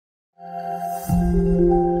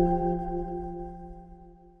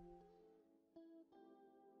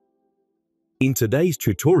In today's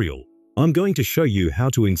tutorial, I'm going to show you how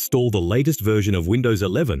to install the latest version of Windows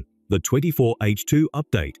 11, the 24H2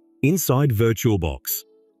 update, inside VirtualBox.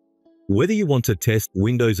 Whether you want to test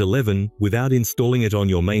Windows 11 without installing it on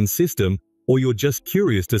your main system, or you're just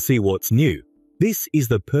curious to see what's new, this is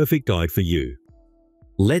the perfect guide for you.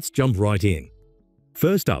 Let's jump right in.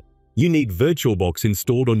 First up, you need VirtualBox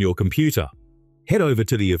installed on your computer. Head over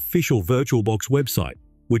to the official VirtualBox website,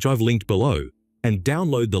 which I've linked below, and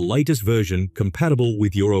download the latest version compatible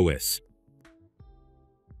with your OS.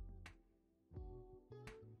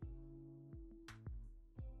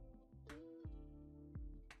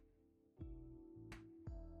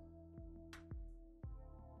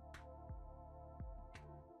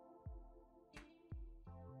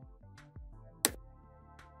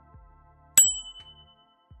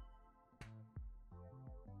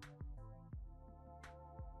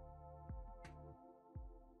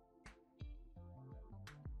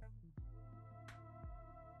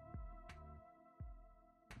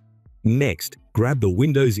 Next, grab the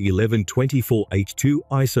Windows 11 24H2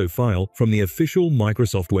 ISO file from the official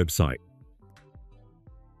Microsoft website.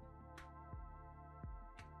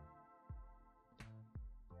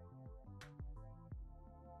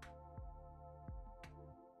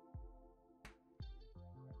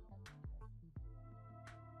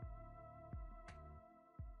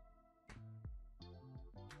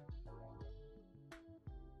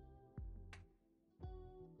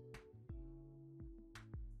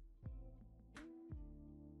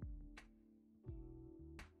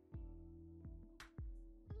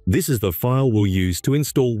 This is the file we'll use to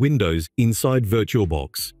install Windows inside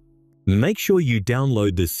VirtualBox. Make sure you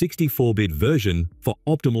download the 64-bit version for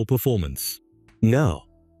optimal performance. Now,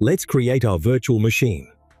 let's create our virtual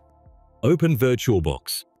machine. Open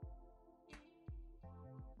VirtualBox.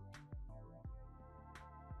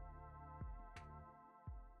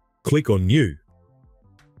 Click on New.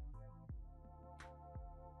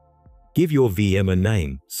 Give your VM a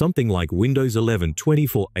name, something like Windows 11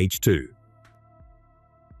 24H2.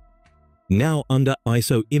 Now under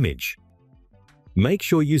ISO image, make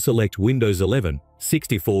sure you select Windows 11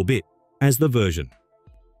 64-bit as the version.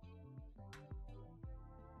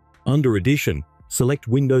 Under Edition, select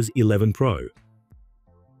Windows 11 Pro.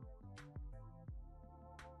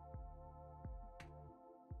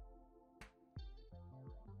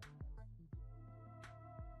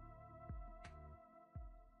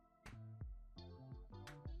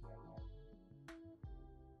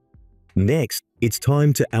 Next, it's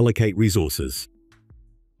time to allocate resources.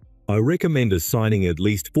 I recommend assigning at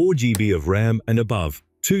least 4 GB of RAM and above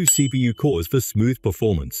 2 CPU cores for smooth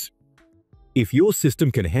performance. If your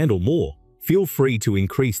system can handle more, feel free to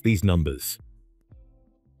increase these numbers.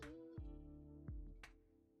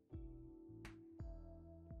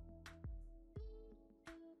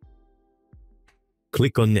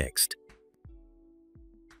 Click on Next.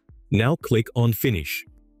 Now click on Finish.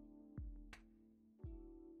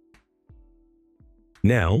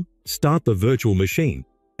 Now, start the virtual machine,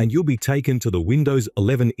 and you'll be taken to the Windows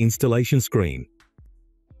 11 installation screen.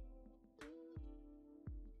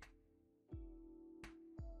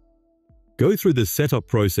 Go through the setup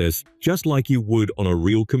process just like you would on a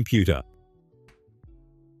real computer.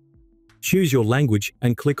 Choose your language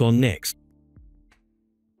and click on Next.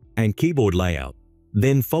 And keyboard layout,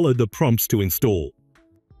 then follow the prompts to install.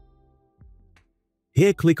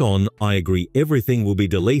 Here click on I agree everything will be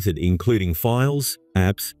deleted including files,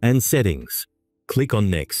 apps, and settings. Click on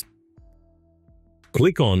Next.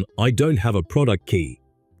 Click on I don't have a product key.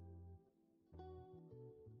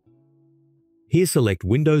 Here select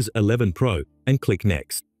Windows 11 Pro and click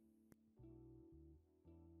Next.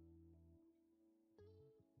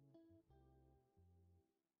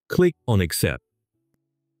 Click on Accept.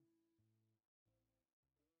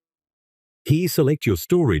 Here select your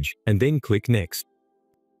storage and then click Next.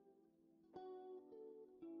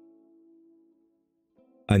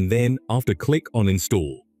 And then after click on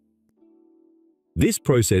Install. This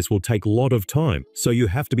process will take a lot of time, so you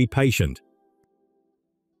have to be patient.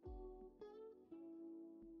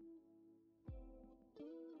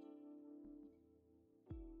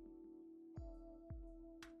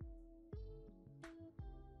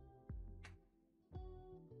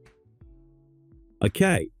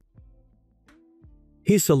 Okay.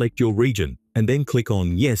 Here select your region and then click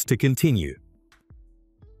on Yes to continue.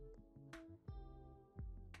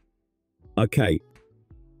 Okay.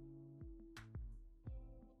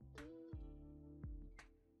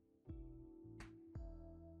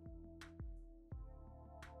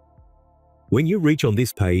 When you reach on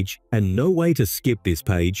this page and no way to skip this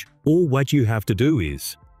page, all what you have to do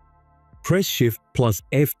is press Shift plus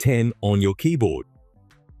F10 on your keyboard.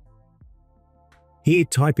 Here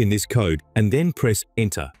type in this code and then press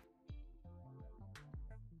Enter.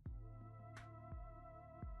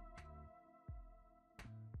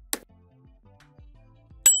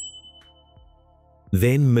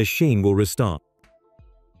 Then machine will restart.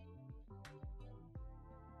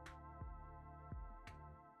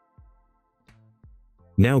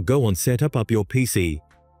 Now go on set up your PC.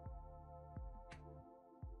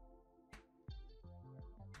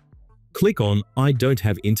 Click on I don't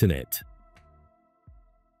have internet.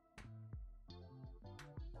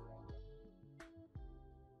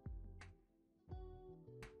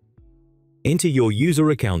 Enter your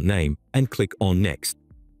user account name and click on Next.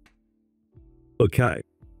 OK.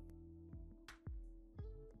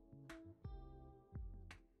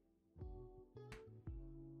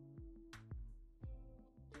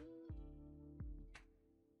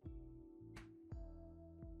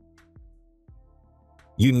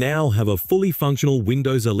 You now have a fully functional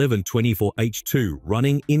Windows 11 24H2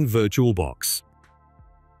 running in VirtualBox.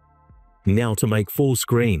 Now to make full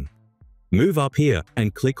screen, move up here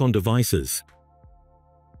and click on Devices.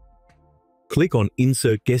 Click on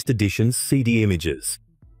Insert Guest Editions CD Images.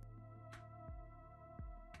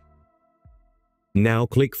 Now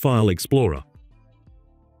click File Explorer.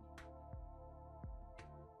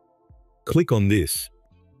 Click on this.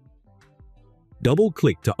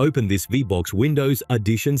 Double-click to open this VBox Windows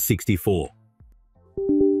Edition 64.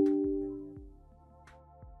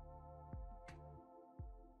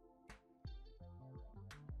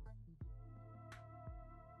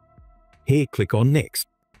 Here click on Next.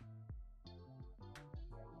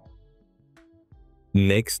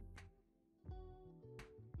 Next.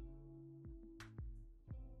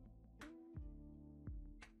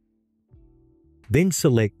 Then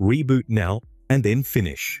select Reboot Now and then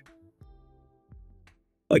Finish.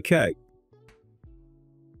 OK.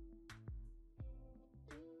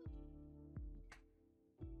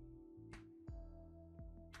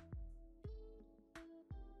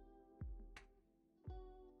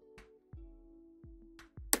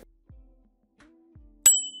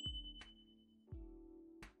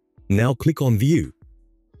 Now click on View.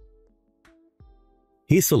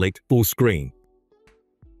 Here select Full Screen.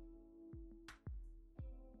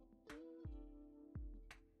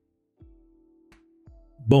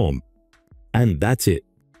 Boom. And that's it.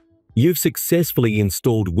 You've successfully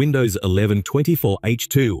installed Windows 11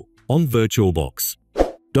 24H2 on VirtualBox.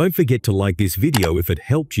 Don't forget to like this video if it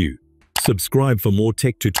helped you, subscribe for more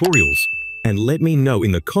tech tutorials, and let me know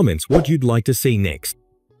in the comments what you'd like to see next.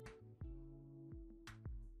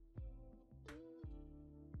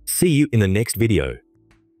 See you in the next video.